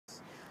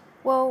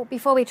Well,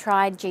 before we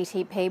tried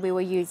GTP, we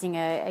were using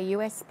a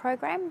US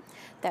program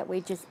that we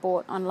just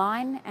bought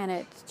online, and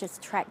it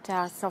just tracked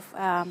our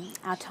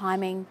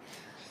timing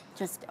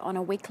just on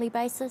a weekly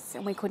basis,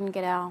 and we couldn't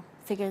get our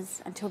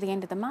figures until the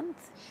end of the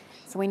month.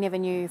 So we never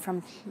knew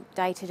from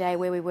day to day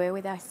where we were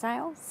with our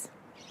sales.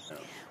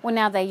 Well,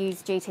 now they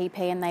use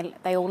GTP, and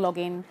they all log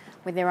in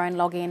with their own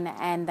login,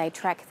 and they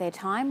track their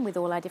time with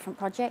all our different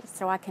projects.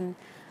 So I can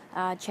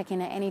check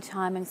in at any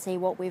time and see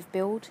what we've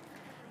billed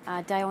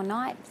day or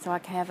night, so I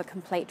can have a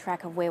complete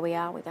track of where we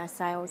are with our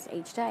sales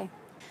each day.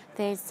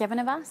 There's 7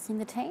 of us in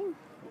the team,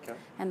 Okay.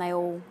 and they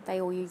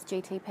all use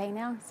GTP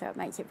now, so it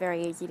makes it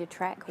very easy to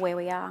track where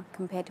we are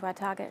compared to our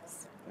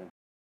targets.